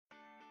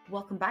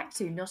Welcome back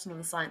to Not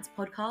Another Science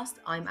podcast.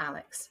 I'm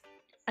Alex.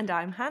 And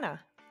I'm Hannah.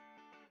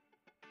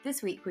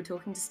 This week we're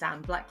talking to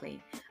Stan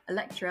Blackley, a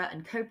lecturer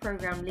and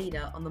co-programme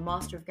leader on the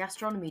Master of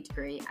Gastronomy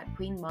degree at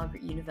Queen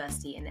Margaret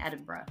University in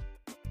Edinburgh.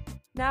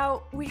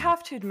 Now, we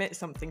have to admit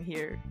something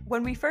here.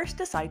 When we first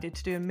decided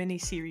to do a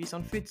mini-series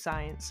on food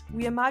science,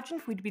 we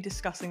imagined we'd be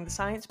discussing the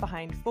science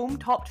behind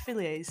foam-topped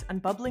fillets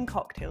and bubbling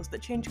cocktails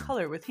that change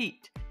colour with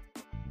heat.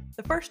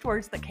 The first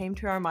words that came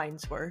to our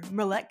minds were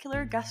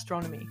molecular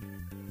gastronomy.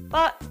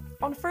 But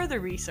on further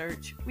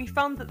research, we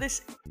found that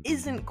this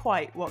isn't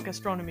quite what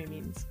gastronomy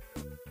means.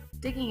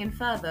 Digging in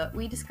further,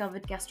 we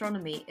discovered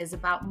gastronomy is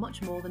about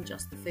much more than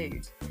just the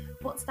food.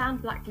 What Stan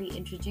Blackley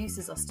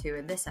introduces us to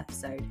in this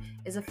episode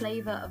is a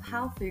flavour of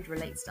how food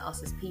relates to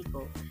us as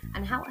people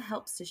and how it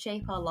helps to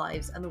shape our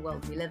lives and the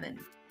world we live in.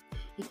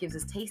 He gives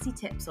us tasty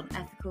tips on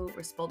ethical,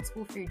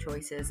 responsible food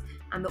choices,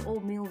 and that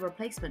all meal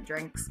replacement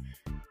drinks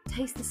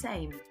taste the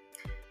same.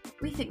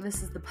 We think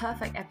this is the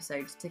perfect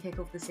episode to kick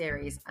off the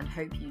series and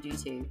hope you do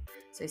too.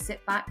 So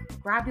sit back,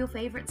 grab your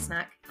favourite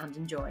snack and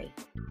enjoy.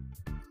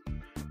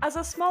 As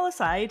a small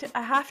aside,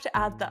 I have to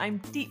add that I'm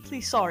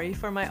deeply sorry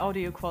for my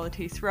audio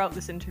quality throughout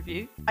this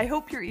interview. I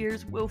hope your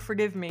ears will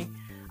forgive me.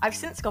 I've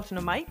since gotten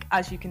a mic,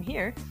 as you can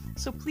hear,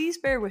 so please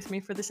bear with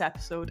me for this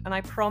episode, and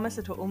I promise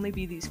it'll only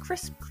be these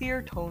crisp,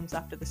 clear tones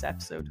after this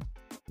episode.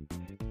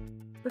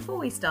 Before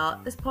we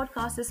start, this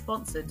podcast is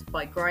sponsored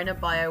by Griner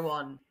Bio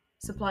One,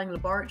 supplying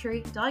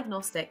laboratory,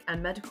 diagnostic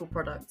and medical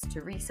products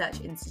to research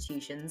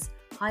institutions,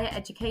 higher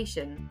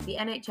education, the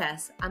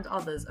NHS and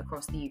others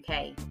across the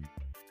UK.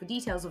 For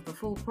details of the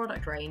full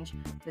product range,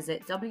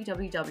 visit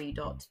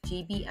www.gbo.com.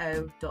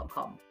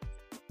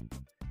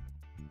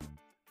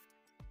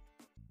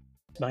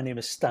 My name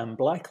is Stan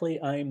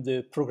Blackley. I'm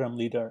the programme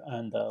leader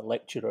and a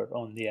lecturer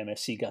on the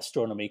MSc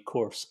Gastronomy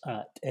course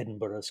at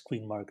Edinburgh's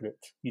Queen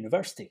Margaret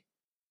University.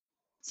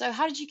 So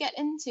how did you get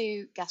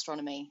into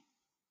gastronomy?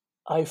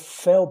 I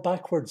fell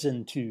backwards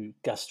into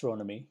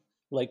gastronomy.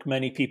 Like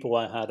many people,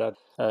 I had an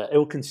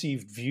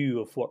ill-conceived view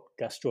of what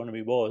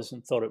gastronomy was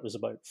and thought it was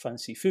about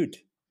fancy food.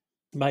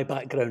 My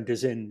background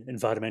is in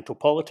environmental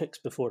politics.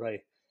 Before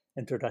I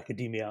entered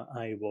academia,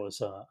 I was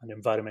an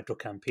environmental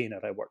campaigner.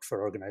 I worked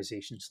for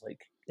organisations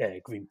like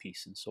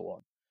Greenpeace and so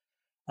on.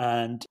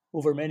 And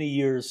over many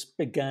years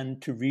began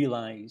to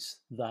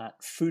realise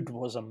that food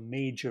was a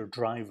major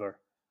driver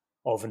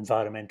of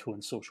environmental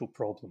and social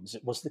problems.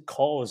 It was the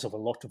cause of a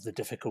lot of the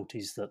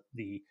difficulties that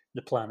the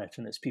planet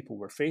and its people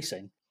were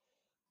facing.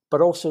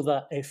 But also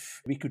that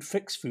if we could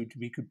fix food,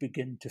 we could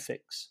begin to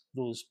fix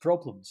those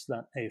problems.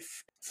 That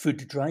if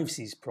food drives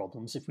these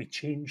problems, if we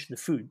change the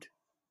food,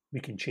 we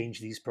can change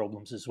these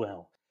problems as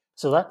well.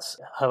 So that's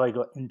how I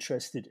got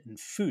interested in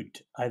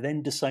food. I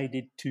then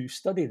decided to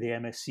study the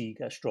MSc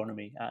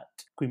Gastronomy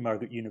at Queen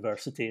Margaret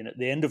University. And at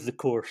the end of the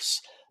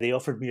course, they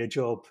offered me a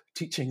job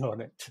teaching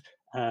on it.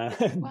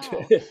 And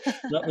Wow.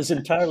 that was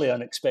entirely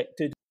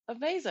unexpected.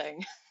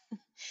 Amazing.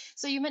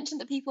 So you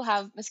mentioned that people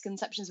have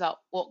misconceptions about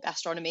what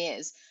gastronomy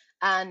is.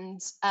 And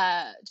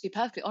to be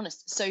perfectly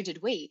honest, so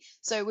did we.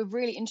 So we're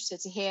really interested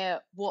to hear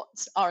what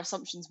our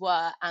assumptions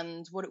were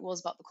and what it was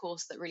about the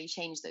course that really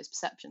changed those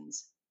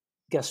perceptions.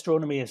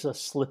 Gastronomy is a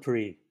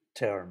slippery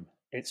term.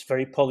 It's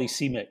very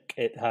polysemic.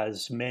 It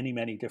has many,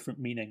 many different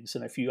meanings.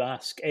 And if you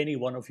ask any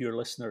one of your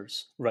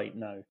listeners right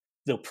now,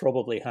 they'll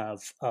probably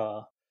have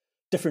a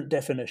different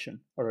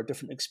definition or a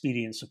different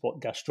experience of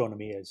what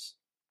gastronomy is.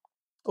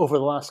 Over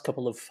the last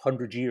couple of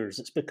 100 years,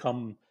 it's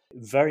become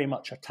very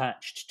much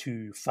attached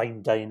to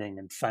fine dining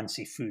and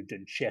fancy food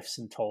and chefs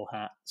in tall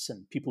hats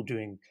and people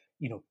doing,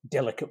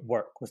 delicate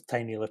work with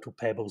tiny little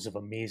pebbles of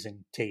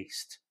amazing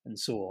taste and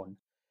so on.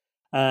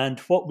 And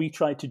what we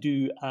try to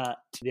do at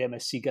the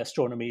MSc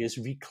Gastronomy is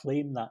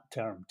reclaim that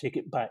term, take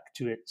it back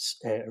to its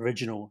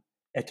original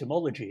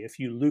etymology. If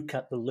you look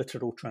at the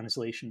literal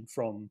translation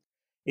from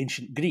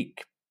ancient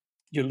Greek,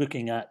 you're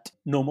looking at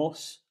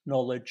nomos,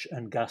 knowledge,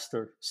 and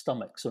gaster,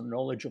 stomach, so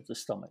knowledge of the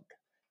stomach,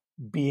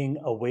 being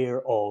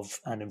aware of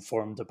and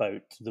informed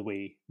about the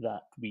way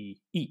that we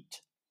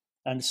eat.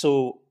 And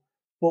so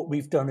what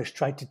we've done is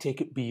tried to take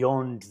it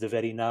beyond the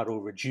very narrow,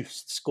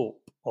 reduced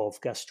scope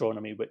of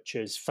gastronomy, which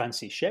is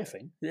fancy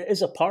chefing. It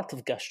is a part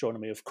of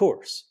gastronomy, of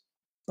course,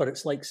 but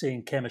it's like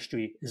saying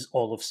chemistry is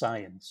all of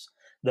science.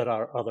 There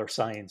are other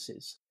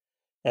sciences.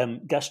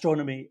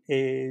 Gastronomy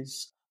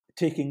is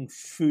taking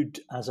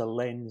food as a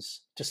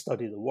lens to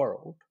study the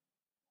world,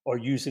 or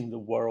using the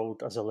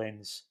world as a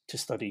lens to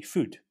study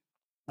food.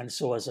 And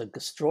so as a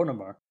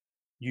gastronomer,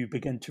 you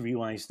begin to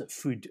realize that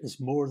food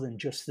is more than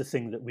just the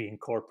thing that we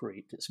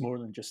incorporate. It's more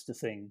than just the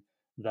thing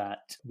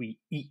that we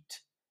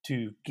eat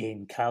to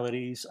gain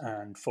calories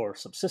and for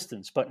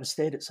subsistence, but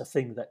instead it's a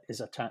thing that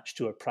is attached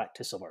to a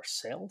practice of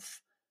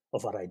ourself,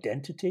 of our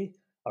identity,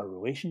 our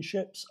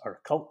relationships, our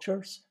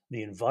cultures,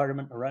 the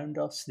environment around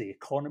us, the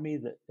economy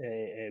that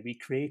we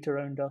create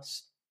around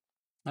us,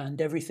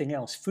 and everything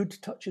else. Food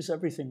touches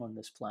everything on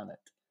this planet,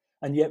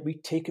 and yet we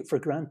take it for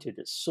granted.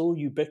 It's so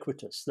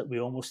ubiquitous that we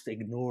almost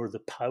ignore the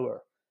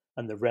power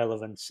and the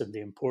relevance and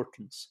the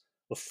importance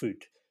of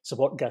food. So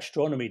what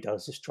gastronomy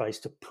does is tries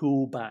to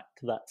pull back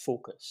that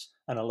focus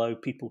and allow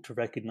people to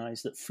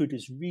recognize that food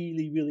is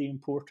really, really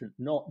important,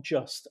 not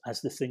just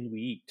as the thing we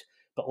eat,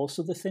 but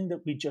also the thing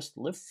that we just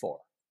live for.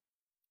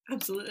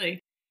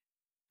 Absolutely.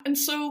 And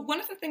so one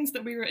of the things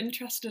that we were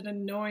interested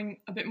in knowing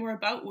a bit more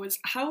about was,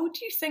 how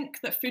do you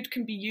think that food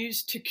can be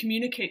used to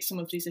communicate some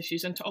of these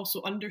issues and to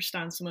also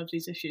understand some of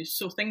these issues?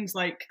 So things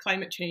like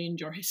climate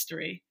change or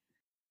history.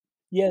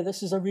 Yeah,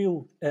 this is a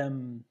real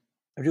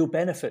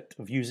benefit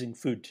of using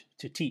food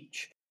to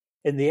teach.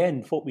 In the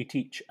end, what we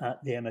teach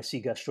at the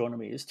MSc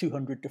Gastronomy is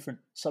 200 different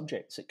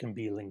subjects. It can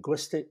be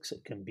linguistics,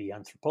 it can be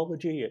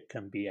anthropology, it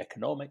can be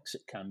economics,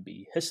 it can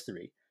be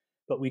history,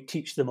 but we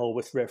teach them all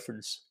with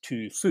reference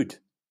to food.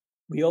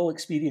 We all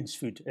experience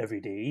food every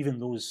day, even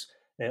those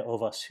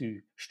of us who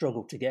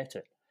struggle to get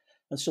it.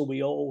 And so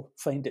we all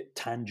find it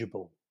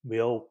tangible. We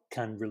all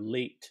can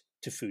relate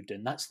to food,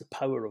 and that's the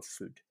power of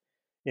food,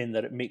 in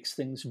that it makes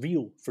things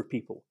real for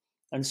people.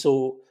 And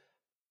so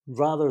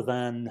rather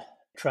than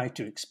try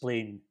to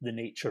explain the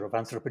nature of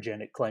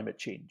anthropogenic climate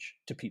change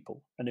to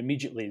people, and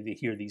immediately they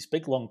hear these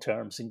big long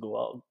terms and go,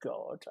 oh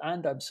God,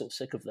 and I'm so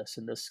sick of this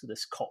and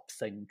this COP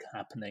thing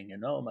happening,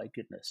 and oh my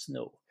goodness,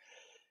 no.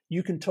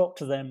 You can talk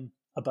to them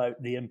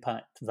about the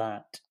impact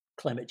that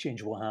climate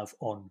change will have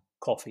on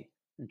coffee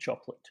and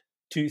chocolate.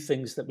 Two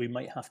things that we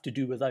might have to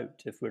do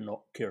without if we're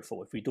not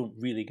careful, if we don't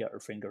really get our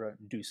finger out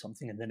and do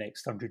something in the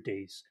next 100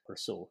 days or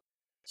so.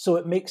 So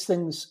it makes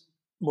things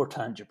more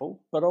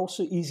tangible, but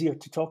also easier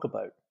to talk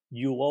about.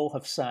 You'll all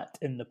have sat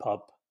in the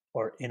pub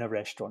or in a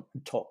restaurant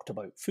and talked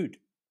about food.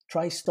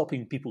 Try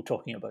stopping people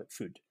talking about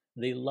food.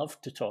 They love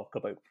to talk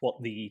about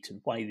what they eat and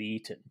why they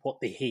eat it,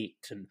 what they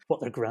hate and what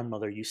their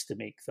grandmother used to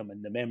make them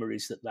and the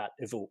memories that that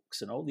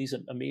evokes and all these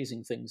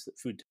amazing things that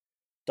food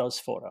does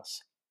for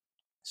us.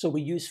 So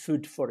we use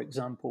food, for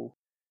example,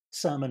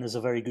 salmon is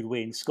a very good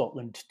way in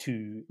Scotland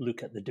to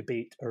look at the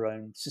debate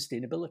around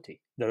sustainability.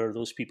 There are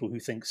those people who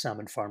think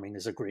salmon farming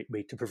is a great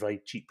way to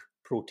provide cheap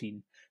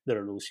protein.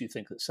 There are those who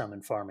think that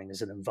salmon farming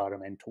is an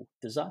environmental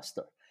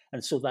disaster.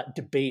 And so that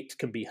debate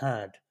can be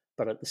had,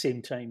 but at the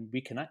same time,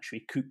 we can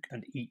actually cook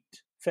and eat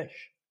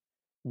fish.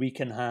 We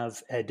can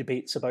have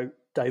debates about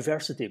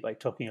diversity by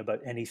talking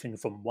about anything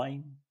from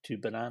wine to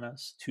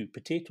bananas to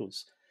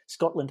potatoes.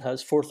 Scotland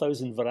has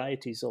 4,000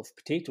 varieties of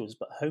potatoes,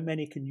 but how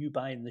many can you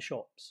buy in the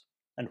shops?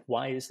 And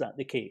why is that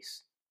the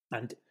case?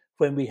 And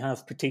when we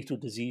have potato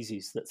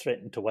diseases that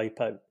threaten to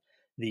wipe out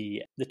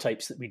the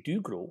types that we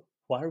do grow,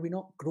 why are we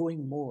not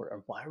growing more?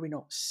 And why are we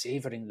not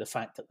savouring the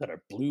fact that there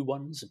are blue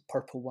ones and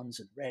purple ones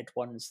and red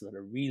ones, that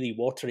are really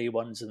watery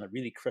ones and there are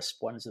really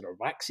crisp ones, that are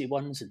waxy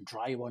ones and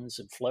dry ones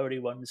and flowery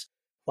ones?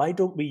 Why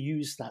don't we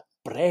use that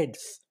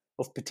breadth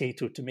of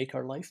potato to make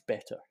our life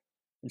better,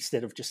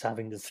 instead of just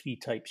having the three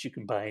types you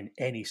can buy in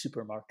any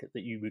supermarket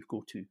that you would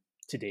go to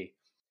today?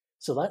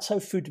 So that's how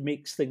food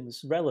makes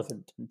things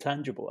relevant and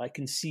tangible. I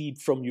can see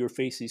from your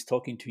faces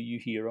talking to you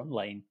here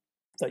online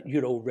that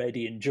you're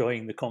already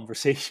enjoying the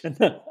conversation,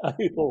 I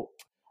hope.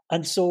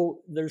 And so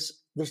there's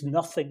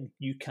nothing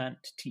you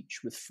can't teach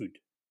with food,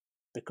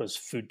 because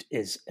food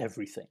is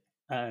everything.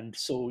 And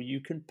so you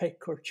can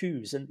pick or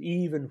choose. And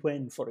even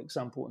when, for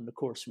example, in the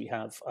course we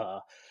have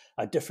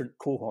a different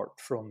cohort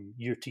from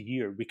year to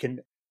year, we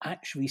can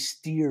actually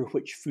steer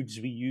which foods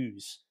we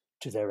use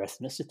to their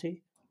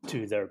ethnicity,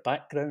 to their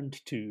background,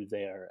 to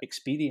their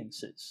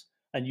experiences,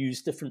 and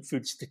use different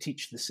foods to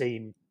teach the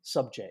same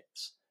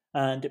subjects.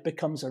 And it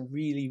becomes a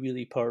really,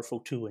 really powerful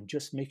tool in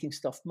just making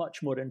stuff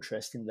much more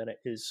interesting than it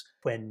is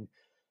when,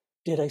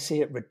 did I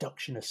say it,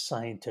 reductionist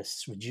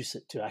scientists reduce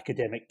it to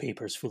academic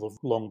papers full of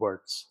long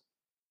words.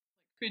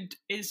 Food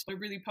is a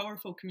really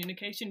powerful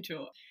communication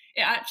tool.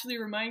 It actually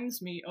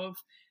reminds me of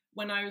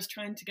when I was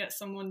trying to get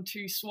someone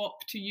to swap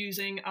to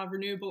using a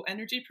renewable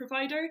energy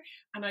provider,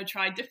 and I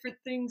tried different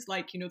things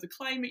like, the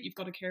climate, you've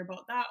got to care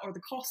about that, or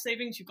the cost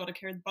savings, you've got to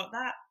care about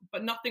that,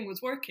 but nothing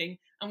was working.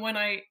 And when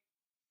I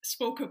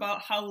spoke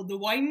about how the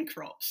wine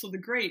crops, so the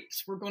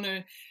grapes, were going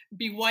to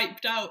be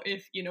wiped out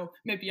if,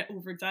 maybe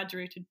over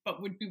exaggerated,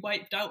 but would be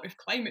wiped out if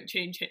climate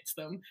change hits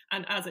them,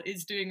 and as it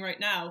is doing right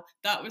now,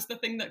 that was the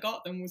thing that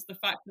got them, was the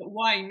fact that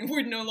wine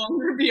would no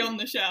longer be on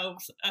the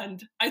shelves.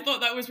 And I thought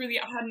that was really,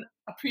 I hadn't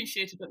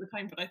appreciated at the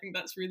time, but I think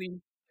that's really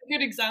a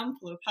good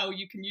example of how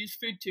you can use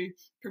food to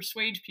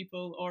persuade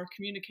people or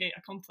communicate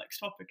a complex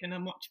topic in a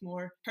much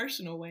more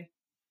personal way.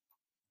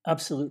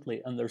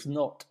 Absolutely. And there's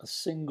not a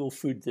single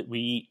food that we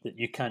eat that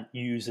you can't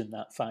use in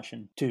that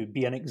fashion to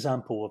be an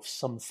example of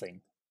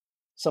something,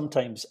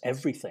 sometimes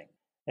everything.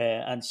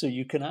 And so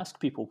you can ask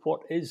people,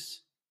 what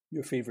is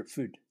your favorite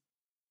food?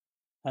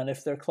 And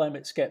if they're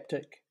climate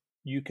skeptic,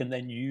 you can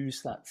then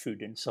use that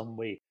food in some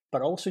way.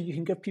 But also you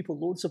can give people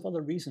loads of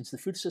other reasons. The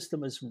food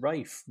system is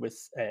rife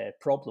with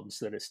problems.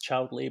 There is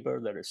child labour,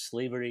 there is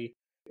slavery,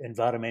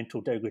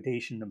 environmental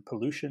degradation and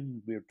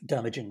pollution. We're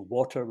damaging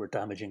water, we're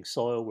damaging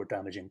soil, we're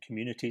damaging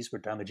communities, we're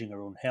damaging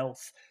our own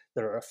health.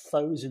 There are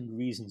 1,000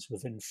 reasons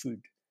within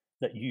food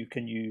that you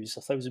can use,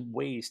 1,000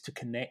 ways to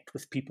connect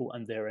with people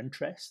and their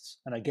interests.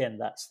 And again,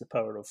 that's the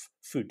power of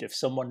food. If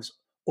someone's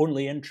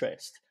only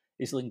interest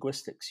is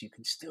linguistics, you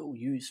can still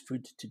use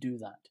food to do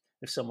that.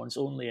 If someone's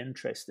only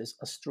interest is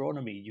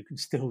astronomy, you can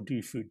still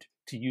do food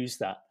to use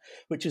that,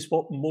 which is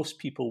what most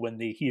people, when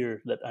they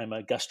hear that I'm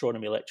a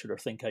gastronomy lecturer,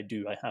 think I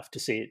do. I have to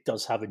say it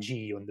does have a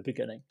G on the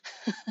beginning.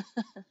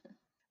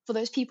 For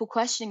those people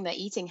questioning their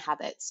eating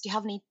habits, do you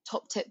have any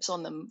top tips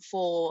on them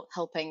for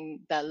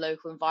helping their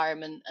local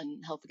environment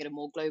and helping at a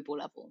more global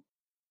level?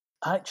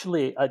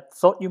 Actually, I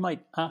thought you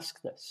might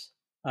ask this,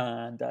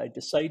 and I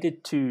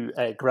decided to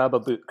grab a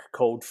book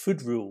called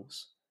Food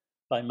Rules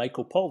by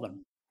Michael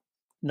Pollan.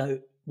 Now,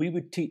 we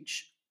would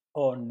teach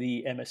on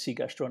the MSc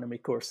Gastronomy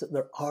course that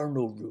there are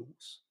no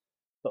rules.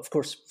 But of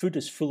course, food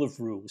is full of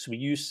rules. We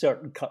use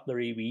certain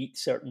cutlery, we eat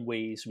certain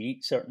ways, we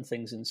eat certain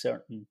things in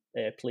certain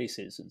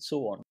places, and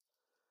so on.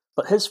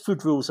 But his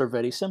food rules are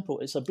very simple.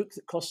 It's a book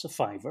that costs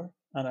 £5,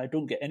 and I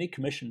don't get any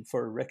commission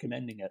for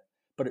recommending it,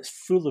 but it's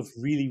full of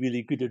really,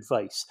 really good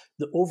advice.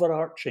 The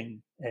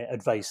overarching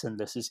advice in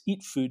this is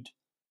eat food,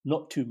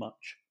 not too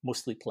much,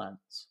 mostly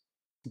plants.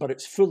 But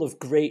it's full of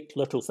great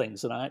little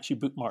things, and I actually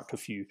bookmarked a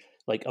few,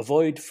 like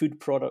avoid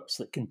food products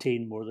that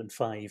contain more than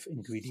 5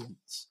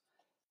 ingredients.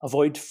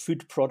 Avoid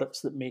food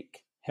products that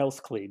make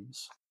health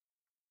claims.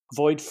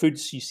 Avoid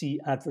foods you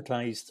see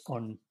advertised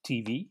on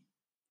TV.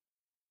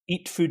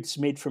 Eat foods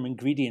made from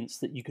ingredients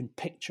that you can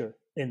picture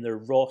in their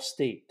raw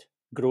state,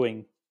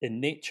 growing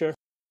in nature.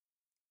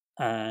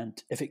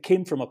 And if it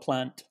came from a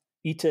plant,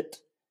 eat it.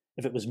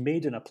 If it was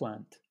made in a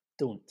plant,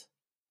 don't.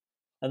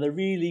 And they're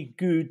really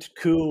good,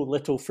 cool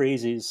little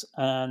phrases,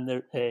 and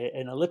they're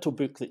in a little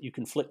book that you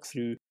can flick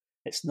through.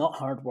 It's not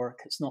hard work,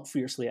 it's not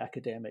fiercely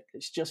academic,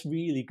 it's just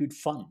really good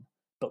fun,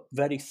 but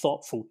very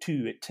thoughtful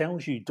too. It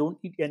tells you don't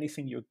eat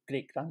anything your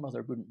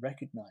great-grandmother wouldn't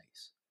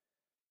recognize.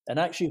 And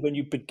actually, when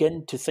you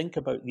begin to think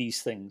about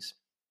these things,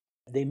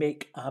 they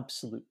make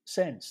absolute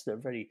sense. They're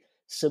very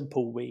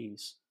simple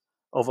ways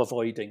of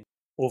avoiding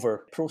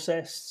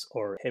over-processed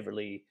or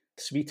heavily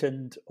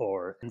sweetened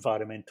or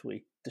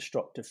environmentally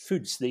destructive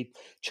foods. They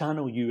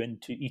channel you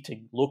into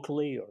eating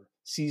locally or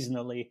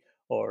seasonally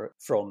or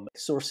from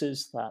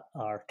sources that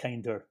are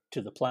kinder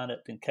to the planet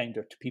and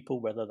kinder to people,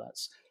 whether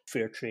that's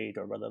fair trade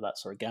or whether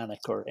that's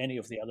organic or any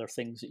of the other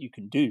things that you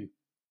can do.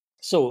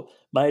 So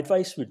my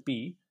advice would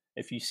be,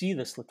 if you see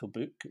this little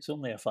book, it's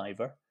only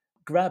 £5,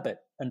 grab it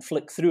and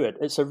flick through it.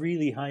 It's a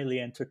really highly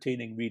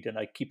entertaining read, and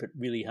I keep it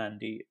really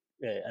handy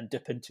and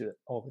dip into it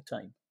all the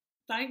time.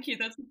 Thank you.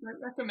 That's a great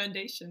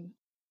recommendation.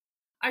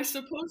 I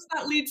suppose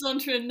that leads on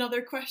to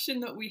another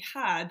question that we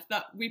had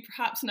that we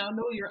perhaps now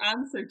know your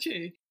answer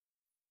to.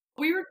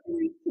 We were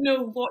curious to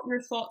know what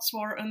your thoughts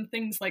were on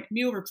things like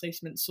meal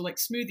replacements, so like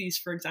smoothies,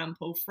 for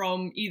example,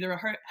 from either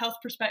a health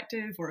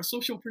perspective or a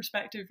social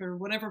perspective or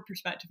whatever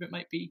perspective it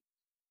might be.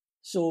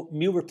 So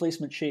meal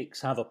replacement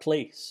shakes have a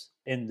place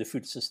in the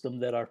food system.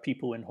 There are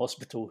people in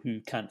hospital who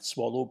can't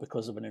swallow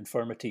because of an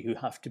infirmity who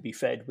have to be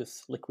fed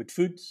with liquid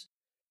foods.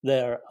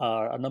 There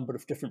are a number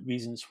of different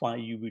reasons why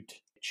you would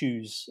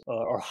choose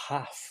or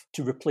have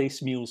to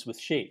replace meals with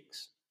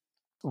shakes.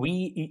 We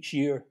each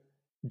year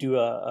do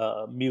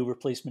a meal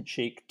replacement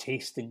shake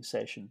tasting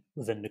session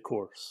within the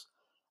course.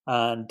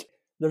 And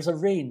there's a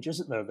range,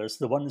 isn't there? There's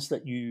the ones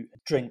that you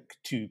drink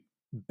to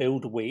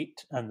build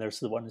weight, and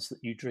there's the ones that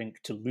you drink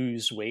to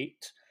lose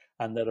weight,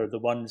 and there are the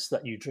ones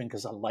that you drink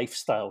as a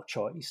lifestyle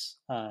choice,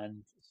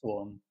 and so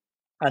on.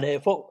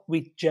 And what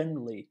we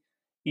generally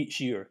each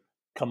year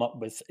come up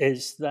with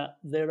is that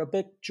they're a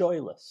bit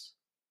joyless.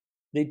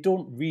 They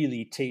don't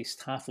really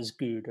taste half as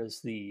good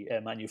as the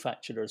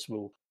manufacturers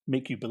will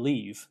make you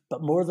believe.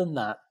 But more than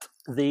that,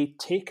 they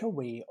take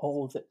away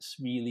all that's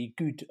really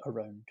good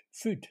around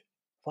food.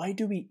 Why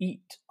do we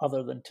eat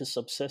other than to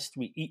subsist?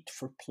 We eat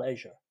for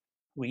pleasure.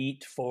 We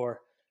eat for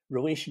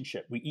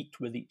relationship. We eat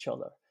with each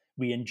other.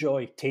 We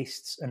enjoy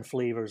tastes and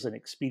flavors and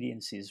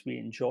experiences. We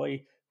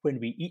enjoy, when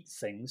we eat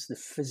things, the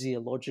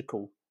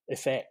physiological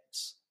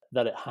effects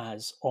that it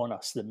has on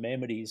us, the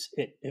memories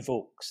it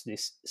evokes, the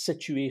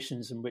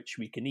situations in which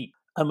we can eat.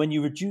 And when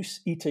you reduce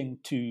eating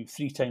to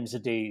 3 times a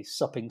day,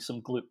 supping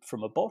some gloop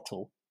from a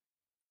bottle,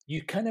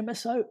 you kind of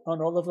miss out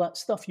on all of that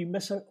stuff. You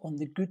miss out on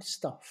the good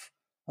stuff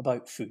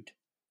about food.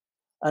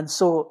 And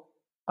so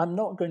I'm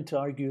not going to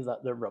argue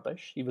that they're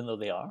rubbish, even though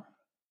they are.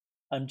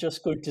 I'm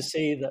just going to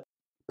say that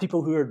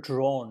people who are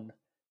drawn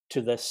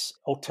to this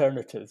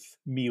alternative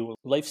meal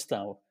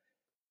lifestyle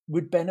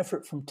would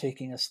benefit from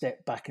taking a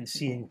step back and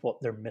seeing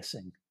what they're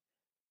missing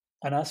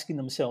and asking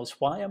themselves,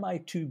 why am I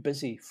too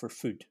busy for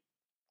food?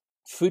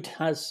 Food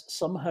has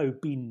somehow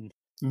been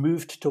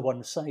moved to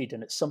one side,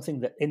 and it's something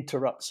that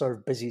interrupts our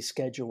busy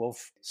schedule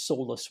of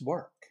soulless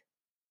work.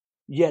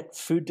 Yet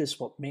food is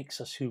what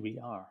makes us who we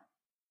are.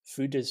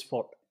 Food is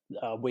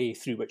a way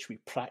through which we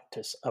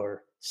practice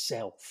our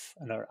self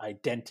and our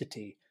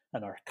identity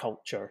and our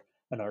culture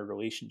and our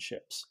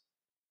relationships.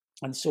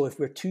 And so if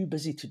we're too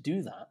busy to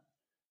do that,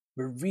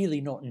 we're really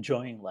not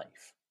enjoying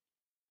life.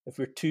 If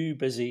we're too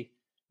busy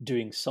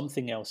doing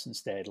something else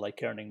instead,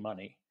 like earning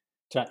money,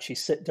 to actually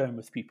sit down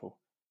with people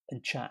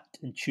and chat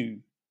and chew,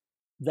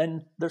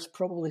 then there's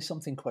probably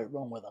something quite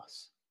wrong with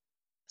us.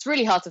 It's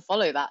really hard to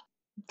follow that.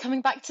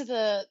 Coming back to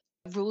the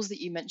rules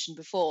that you mentioned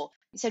before.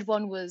 You said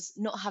one was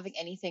not having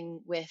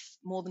anything with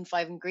more than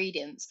 5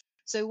 ingredients.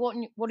 So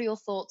what are your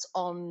thoughts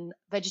on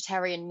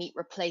vegetarian meat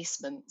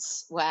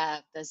replacements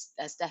where there's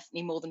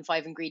definitely more than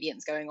 5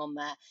 ingredients going on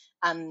there?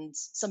 And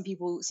some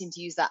people seem to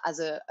use that as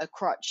a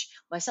crutch,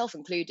 myself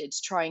included,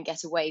 to try and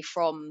get away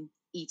from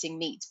eating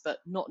meat, but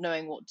not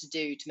knowing what to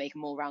do to make a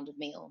more rounded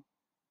meal.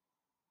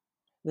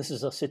 This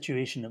is a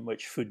situation in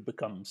which food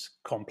becomes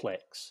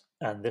complex.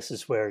 And this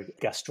is where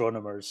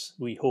gastronomers,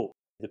 we hope,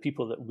 the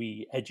people that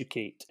we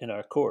educate in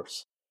our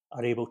course,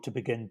 are able to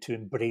begin to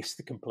embrace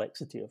the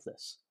complexity of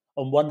this.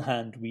 On one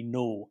hand, we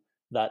know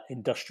that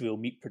industrial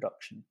meat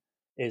production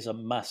is a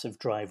massive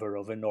driver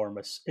of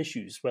enormous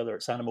issues, whether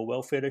it's animal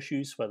welfare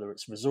issues, whether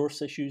it's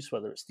resource issues,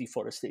 whether it's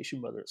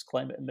deforestation, whether it's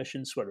climate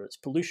emissions, whether it's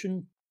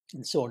pollution,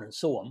 and so on and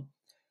so on.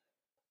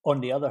 On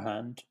the other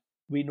hand,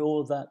 we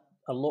know that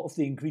a lot of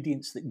the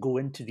ingredients that go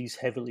into these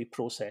heavily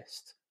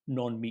processed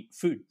non-meat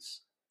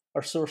foods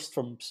are sourced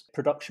from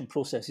production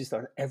processes that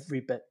are every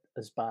bit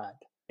as bad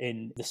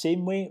in the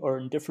same way or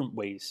in different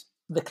ways.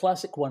 The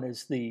classic one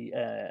is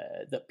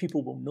that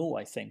people will know,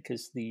 I think,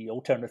 is the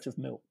alternative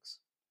milks.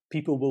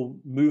 People will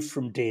move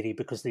from dairy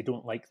because they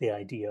don't like the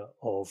idea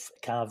of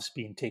calves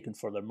being taken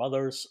for their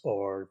mothers,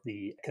 or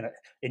the kind of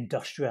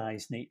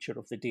industrialized nature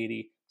of the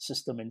dairy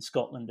system in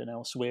Scotland and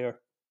elsewhere.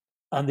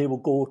 And they will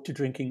go to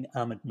drinking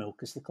almond milk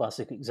as the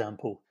classic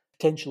example,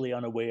 potentially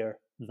unaware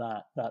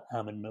that that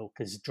almond milk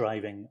is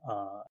driving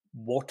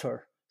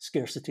water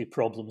scarcity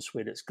problems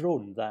where it's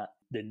grown, that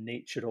the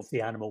nature of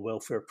the animal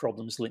welfare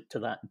problems linked to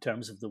that in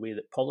terms of the way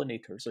that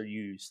pollinators are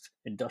used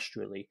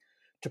industrially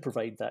to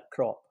provide that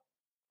crop.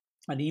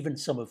 And even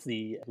some of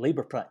the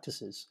labour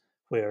practices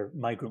where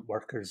migrant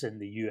workers in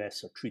the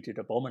US are treated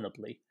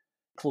abominably,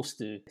 close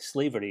to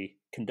slavery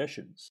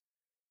conditions,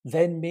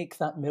 then make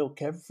that milk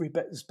every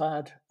bit as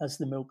bad as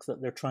the milk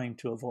that they're trying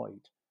to avoid.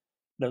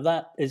 Now,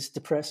 that is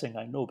depressing,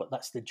 I know, but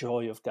that's the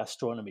joy of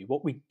gastronomy.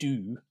 What we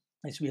do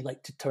is we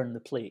like to turn the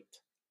plate.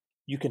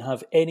 You can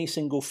have any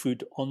single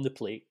food on the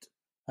plate,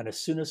 and as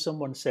soon as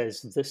someone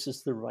says this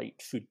is the right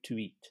food to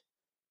eat,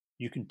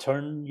 you can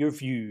turn your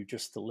view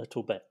just a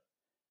little bit.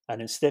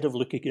 And instead of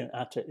looking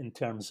at it in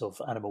terms of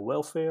animal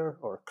welfare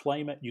or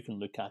climate, you can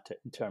look at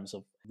it in terms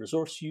of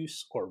resource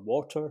use or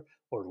water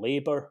or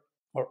labour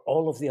or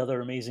all of the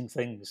other amazing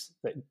things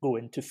that go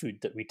into food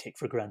that we take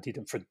for granted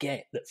and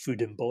forget that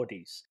food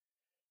embodies.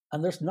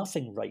 And there's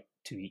nothing right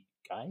to eat,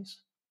 guys.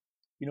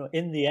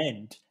 In the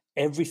end,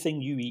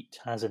 everything you eat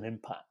has an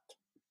impact.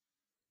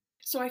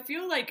 So I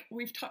feel like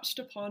we've touched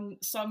upon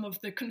some of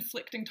the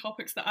conflicting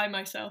topics that I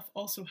myself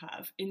also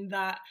have, in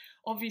that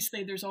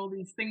obviously there's all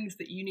these things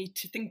that you need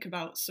to think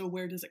about. So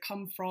where does it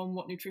come from?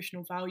 What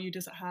nutritional value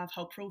does it have?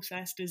 How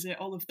processed is it?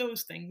 All of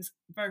those things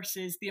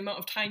versus the amount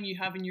of time you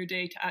have in your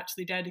day to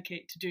actually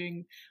dedicate to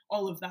doing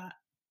all of that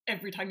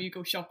every time you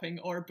go shopping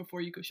or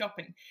before you go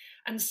shopping.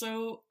 And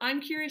so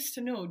I'm curious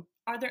to know,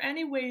 are there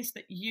any ways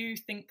that you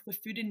think the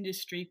food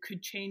industry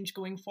could change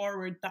going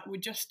forward that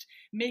would just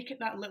make it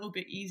that little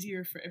bit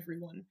easier for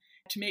everyone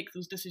to make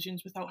those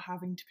decisions without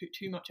having to put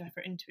too much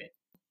effort into it?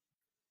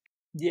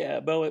 Yeah,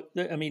 well,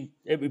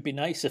 it would be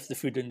nice if the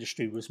food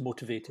industry was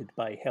motivated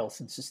by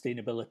health and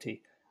sustainability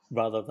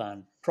rather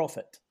than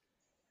profit.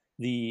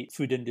 The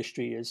food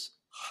industry is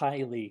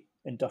highly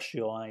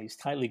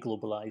industrialized, highly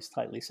globalized,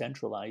 highly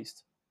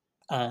centralized,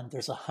 and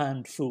there's a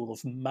handful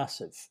of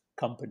massive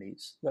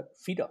companies that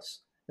feed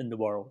us in the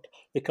world.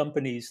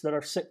 There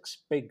are 6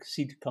 big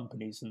seed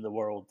companies in the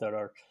world. There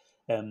are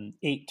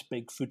 8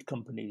 big food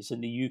companies. In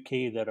the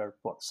UK, there are,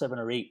 7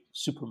 or 8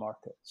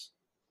 supermarkets.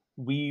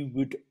 We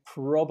would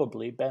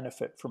probably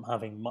benefit from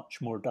having much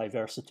more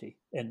diversity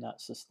in that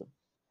system.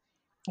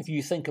 If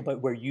you think about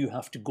where you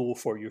have to go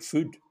for your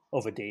food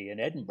of a day in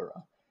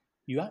Edinburgh,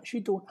 you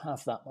actually don't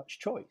have that much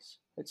choice.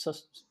 It's a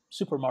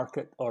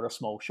supermarket or a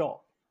small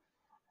shop.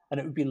 And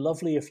it would be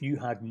lovely if you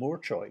had more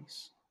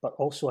choice, but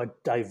also a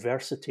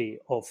diversity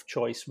of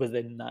choice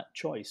within that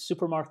choice.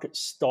 Supermarkets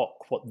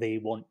stock what they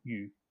want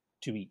you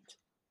to eat.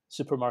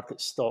 Supermarkets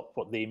stock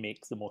what they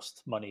make the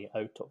most money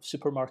out of.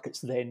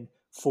 Supermarkets then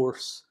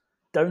force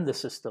down the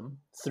system,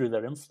 through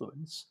their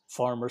influence,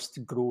 farmers to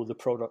grow the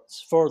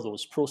products for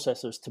those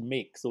processors to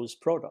make those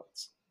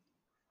products.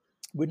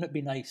 Wouldn't it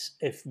be nice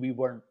if we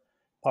weren't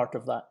part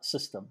of that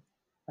system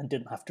and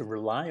didn't have to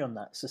rely on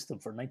that system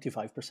for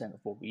 95%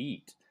 of what we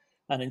eat,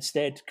 and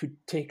instead could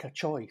take a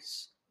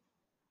choice,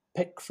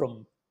 pick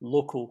from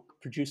local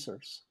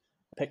producers,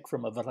 pick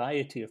from a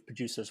variety of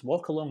producers,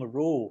 walk along a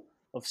row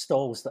of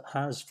stalls that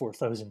has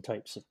 4,000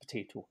 types of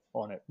potato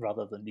on it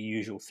rather than the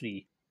usual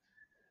 3.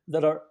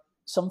 There are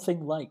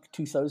something like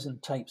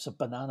 2,000 types of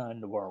banana in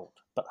the world,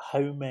 but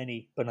how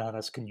many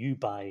bananas can you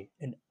buy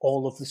in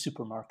all of the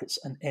supermarkets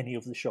and any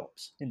of the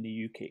shops in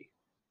the UK?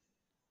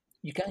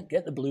 You can't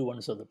get the blue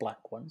ones or the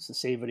black ones, the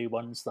savoury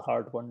ones, the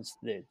hard ones,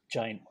 the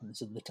giant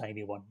ones and the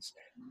tiny ones.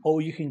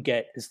 All you can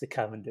get is the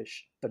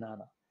Cavendish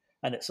banana.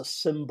 And it's a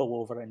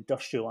symbol of our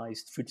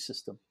industrialised food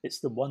system.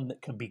 It's the one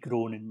that can be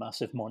grown in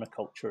massive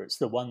monoculture. It's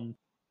the one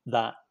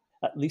that,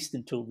 at least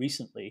until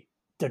recently,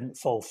 didn't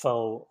fall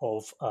foul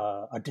of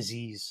a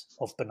disease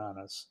of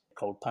bananas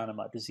called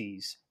Panama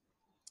disease.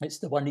 It's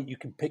the one that you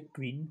can pick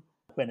green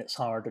when it's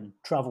hard and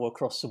travel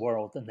across the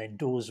world and then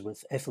dose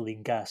with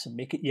ethylene gas and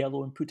make it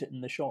yellow and put it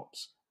in the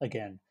shops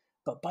again.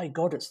 But by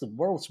God, it's the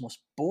world's most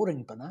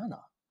boring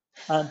banana.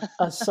 And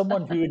as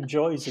someone who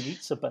enjoys and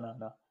eats a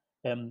banana,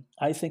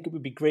 I think it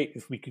would be great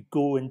if we could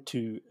go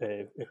into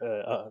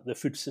the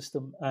food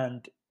system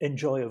and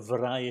enjoy a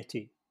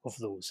variety of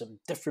those and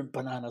different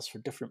bananas for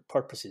different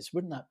purposes.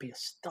 Wouldn't that be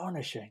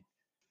astonishing?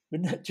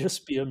 Wouldn't that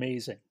just be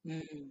amazing?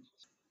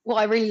 What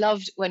I really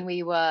loved when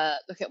we were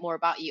looking at more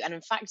about you, and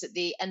in fact, at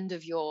the end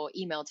of your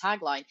email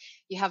tagline,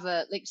 you have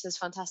a link to this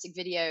fantastic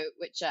video,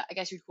 which I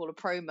guess you'd call a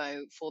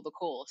promo for the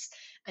course.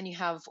 And you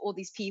have all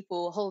these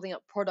people holding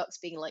up products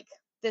being like,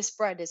 this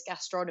bread is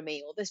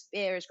gastronomy, or this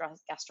beer is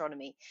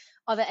gastronomy.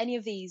 Are there any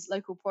of these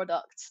local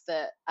products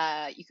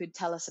that you could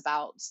tell us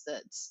about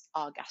that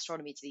are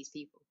gastronomy to these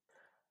people?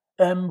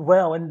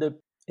 Well, in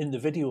the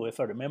video, if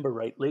I remember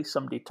rightly,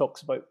 somebody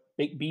talks about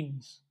baked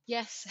beans.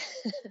 Yes.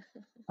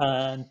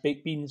 And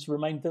baked beans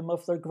remind them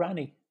of their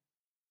granny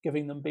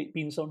giving them baked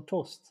beans on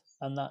toast,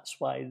 and that's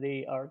why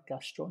they are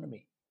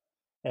gastronomy.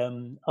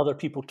 Other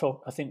people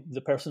talk, I think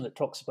the person that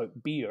talks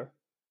about beer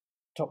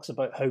talks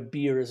about how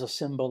beer is a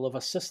symbol of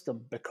a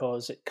system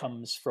because it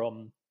comes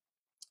from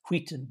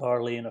wheat and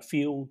barley in a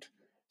field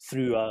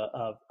through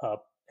a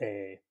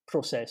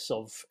process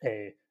of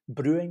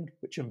brewing,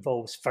 which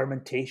involves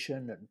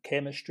fermentation and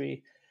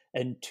chemistry,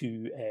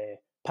 into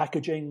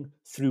packaging,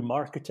 through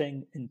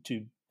marketing,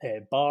 into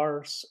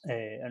bars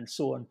and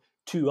so on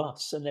to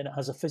us, and then it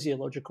has a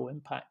physiological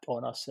impact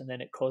on us, and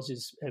then it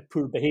causes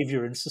poor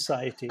behavior in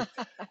society,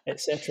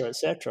 etc.,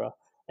 etc.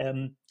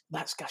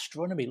 That's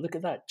gastronomy. Look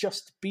at that.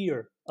 Just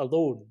beer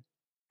alone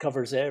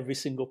covers every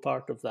single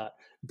part of that.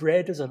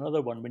 Bread is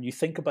another one. When you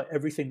think about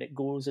everything that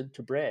goes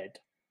into bread,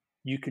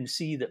 you can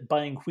see that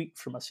buying wheat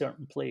from a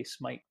certain place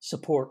might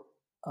support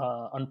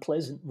an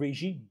unpleasant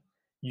regime.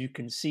 You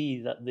can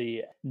see that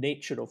the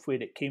nature of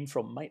where it came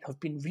from might have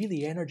been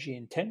really energy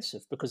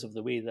intensive because of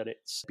the way that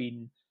it's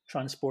been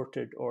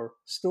transported or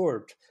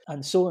stored,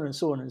 and so on and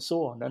so on and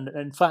so on. And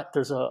in fact,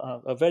 there's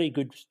a very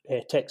good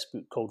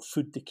textbook called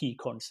Food, the Key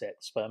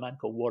Concepts by a man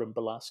called Warren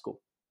Belasco,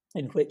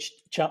 in which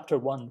chapter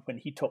 1, when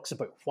he talks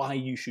about why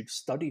you should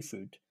study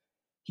food,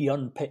 he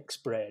unpicks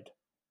bread.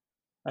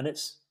 And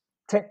it's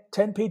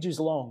 10 pages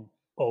long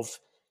of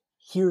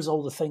here's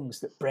all the things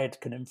that bread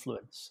can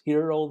influence.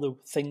 Here are all the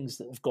things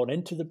that have gone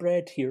into the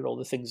bread. Here are all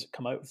the things that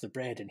come out of the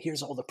bread. And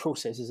here's all the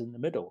processes in the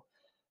middle.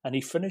 And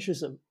he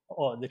finishes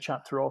the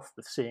chapter off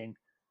with saying,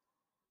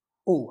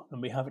 oh, and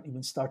we haven't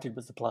even started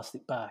with the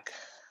plastic bag.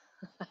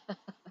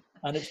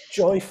 And it's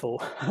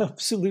joyful,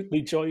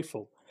 absolutely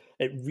joyful.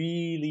 It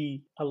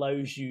really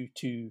allows you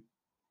to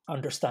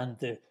understand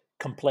the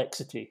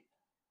complexity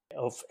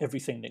of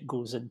everything that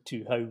goes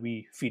into how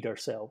we feed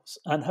ourselves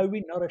and how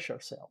we nourish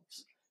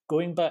ourselves.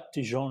 Going back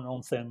to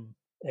Jean-Anthem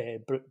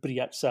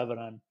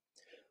Brillat-Savarin,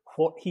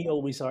 what he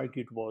always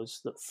argued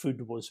was that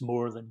food was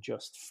more than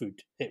just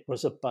food. It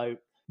was about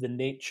the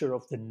nature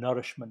of the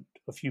nourishment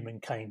of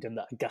humankind, and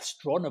that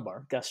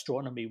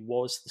gastronomy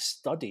was the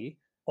study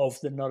of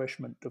the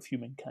nourishment of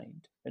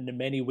humankind in the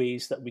many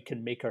ways that we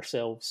can make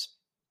ourselves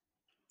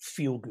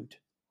feel good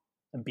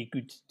and be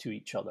good to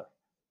each other.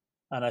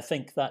 And I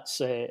think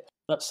that's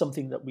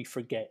something that we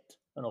forget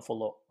an awful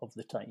lot of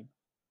the time.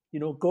 You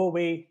know, go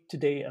away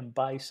today and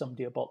buy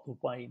somebody a bottle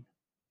of wine.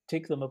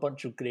 Take them a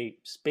bunch of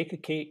grapes. Bake a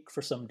cake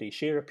for somebody.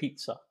 Share a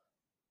pizza.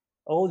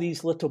 All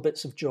these little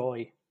bits of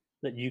joy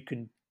that you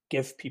can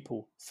give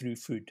people through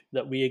food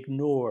that we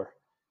ignore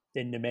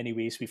in the many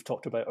ways we've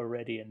talked about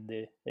already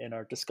in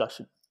our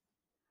discussion.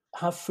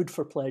 Have food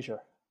for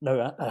pleasure.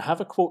 Now, I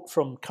have a quote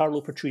from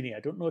Carlo Petrini.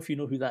 I don't know if you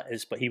know who that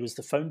is, but he was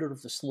the founder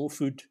of the slow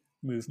food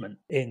movement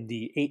in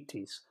the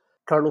 80s.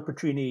 Carlo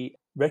Petrini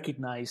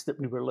recognized that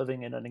we were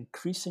living in an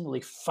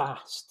increasingly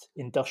fast,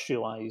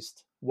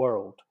 industrialized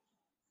world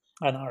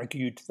and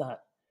argued that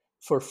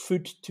for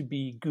food to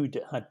be good,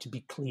 it had to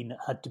be clean, it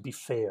had to be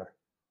fair,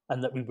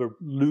 and that we were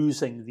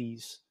losing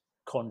these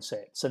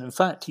concepts. And in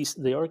fact,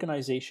 the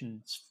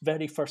organization's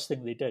very first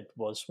thing they did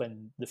was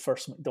when the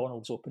first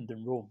McDonald's opened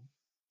in Rome,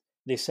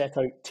 they set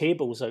out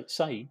tables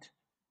outside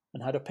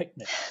and had a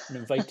picnic and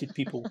invited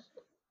people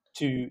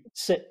to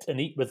sit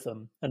and eat with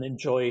them and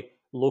enjoy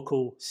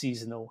local,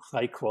 seasonal,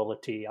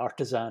 high-quality,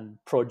 artisan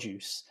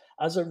produce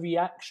as a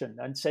reaction,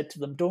 and said to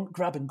them, don't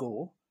grab and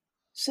go,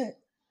 sit,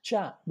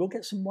 chat, we'll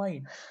get some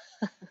wine.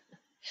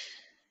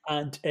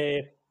 And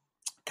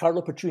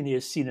Carlo Petrini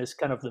is seen as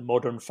kind of the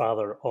modern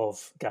father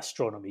of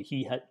gastronomy.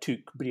 He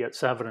took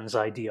Brillat-Savarin's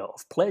idea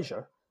of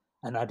pleasure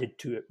and added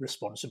to it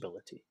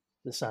responsibility.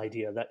 This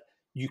idea that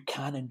you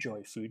can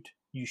enjoy food,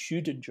 you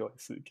should enjoy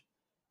food,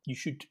 you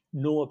should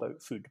know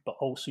about food, but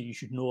also you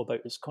should know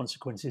about its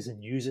consequences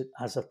and use it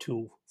as a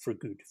tool for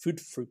good, food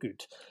for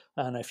good.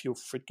 And if you'll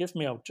forgive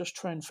me, I'll just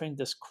try and find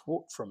this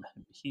quote from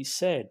him. He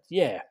said,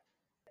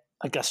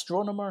 a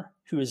gastronomer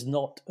who is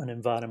not an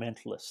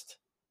environmentalist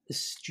is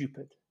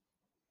stupid,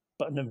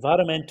 but an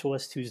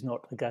environmentalist who's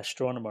not a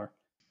gastronomer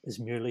is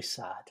merely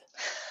sad.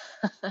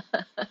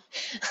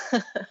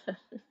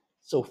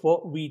 So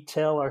what we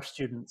tell our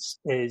students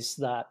is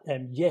that,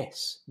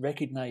 yes,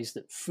 recognize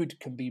that food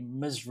can be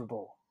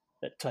miserable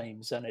at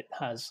times and it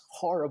has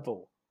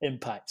horrible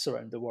impacts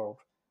around the world,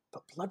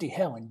 but bloody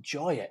hell,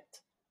 enjoy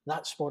it.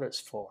 That's what it's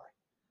for.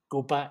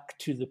 Go back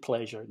to the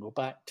pleasure, go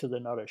back to the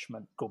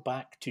nourishment, go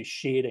back to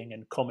sharing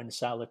and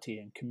commensality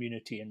and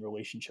community and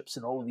relationships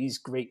and all these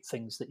great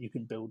things that you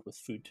can build with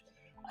food.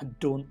 And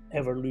don't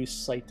ever lose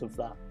sight of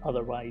that.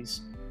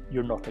 Otherwise,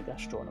 you're not a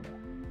gastronomer.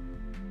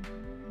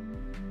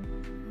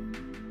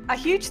 A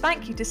huge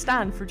thank you to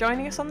Stan for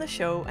joining us on the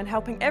show and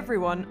helping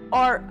everyone,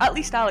 or at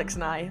least Alex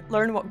and I,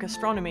 learn what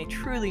gastronomy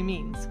truly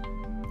means.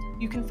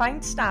 You can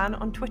find Stan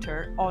on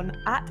Twitter on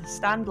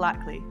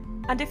 @StanBlackley.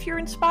 And if you're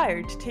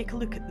inspired to take a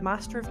look at the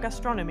Master of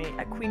Gastronomy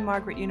at Queen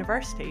Margaret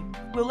University,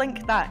 we'll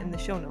link that in the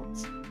show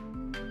notes.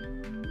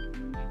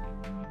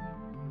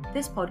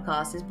 This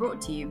podcast is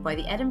brought to you by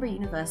the Edinburgh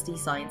University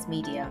Science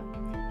Media.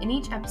 In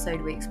each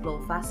episode, we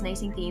explore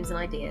fascinating themes and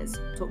ideas,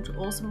 talk to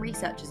awesome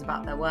researchers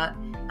about their work,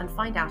 and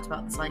find out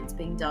about the science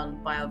being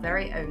done by our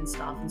very own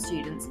staff and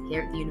students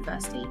here at the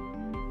university,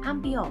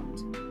 and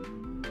beyond.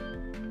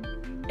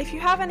 If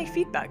you have any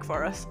feedback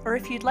for us, or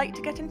if you'd like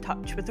to get in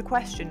touch with a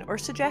question or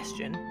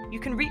suggestion, you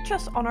can reach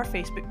us on our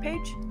Facebook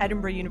page,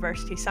 Edinburgh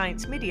University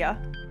Science Media,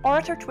 or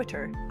at our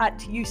Twitter,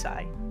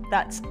 @USCI.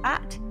 That's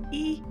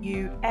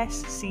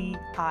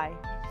 @EUSCI.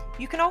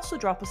 You can also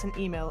drop us an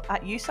email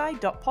at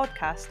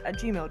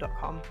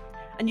usci.podcast@gmail.com,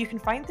 and you can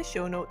find the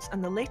show notes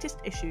and the latest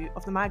issue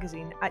of the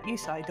magazine at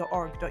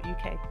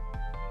usci.org.uk.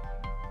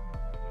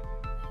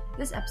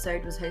 This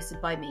episode was hosted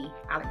by me,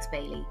 Alex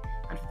Bailey,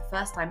 and for the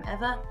first time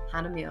ever,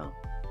 Hannah Muir.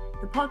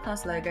 The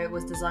podcast logo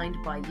was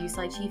designed by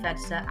USCI Chief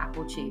Editor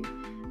Apple Chu,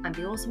 and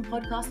the awesome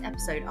podcast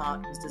episode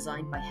art was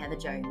designed by Heather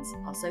Jones,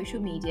 our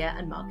social media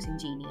and marketing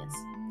genius.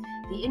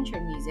 The intro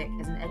music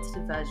is an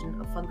edited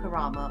version of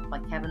Funkorama by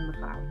Kevin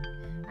MacLeod,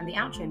 and the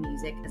outro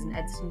music is an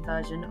edited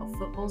version of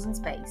Footballs in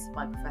Space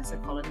by Professor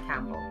Colin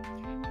Campbell.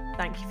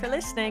 Thank you for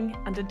listening,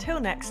 and until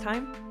next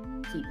time,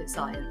 Keep it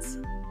science.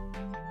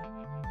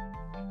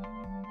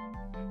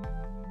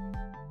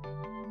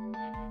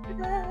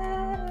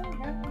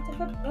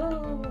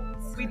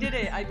 we did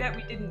it. I bet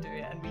we didn't do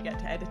it, and we get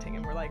to editing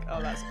and we're like,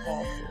 oh, that's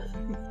awful.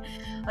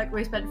 Like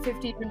we spent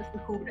 15 minutes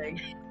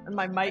recording. And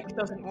my mic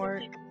doesn't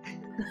work.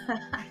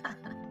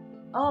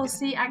 Oh,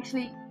 see,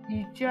 actually,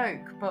 you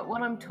joke, but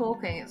when I'm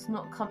talking, it's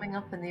not coming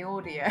up in the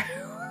audio.